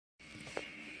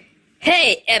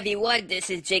Hey everyone, this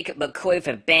is Jacob McCoy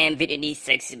from Band Vietnamese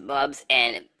Sexy Mobs,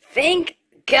 and thank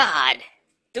God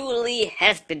Thuy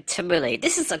has been terminated.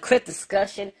 This is a quick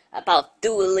discussion about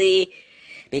Thuy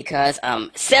because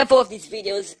several of these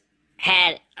videos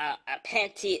had a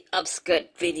panty upskirt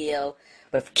video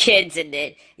with kids in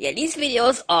it. Yeah, these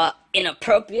videos are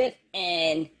inappropriate,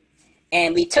 and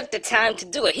we took the time to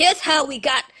do it. Here's how we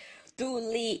got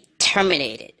Thuy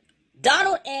terminated.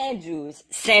 Donald Andrews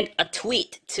sent a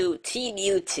tweet to Team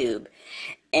YouTube,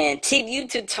 and Team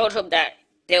YouTube told him that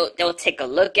they'll take a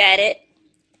look at it.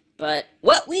 But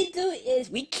what we do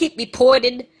is we keep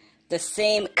reporting the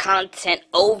same content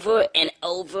over and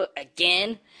over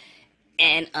again,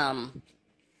 and of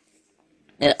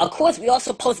course we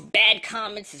also post bad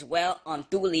comments as well on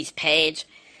Thuy's page.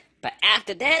 But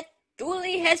after that,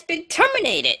 Thuy has been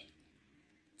terminated.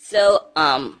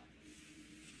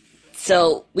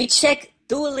 So we checked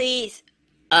Thuy's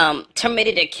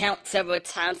terminated account several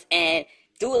times, and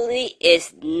Thuy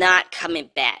is not coming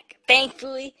back.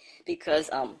 Thankfully, because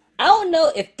I don't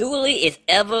know if Thuy is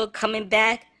ever coming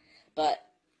back, but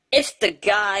it's the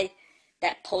guy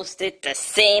that posted the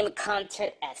same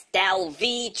content as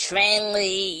Thuy,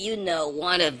 Tranley, you know,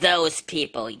 one of those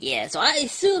people. Yeah, so I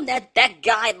assume that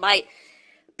guy might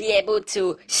be able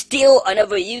to steal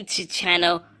another YouTube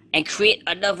channel and create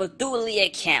another Thuy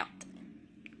account.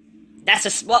 That's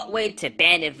a smart way to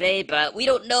ban evade, but we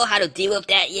don't know how to deal with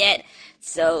that yet.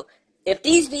 So if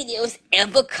these videos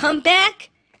ever come back,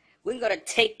 we're gonna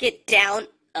take it down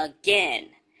again.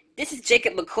 This is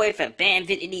Jacob McCoy from Band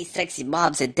Vietnamese Sexy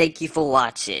Mobs, and thank you for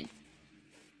watching.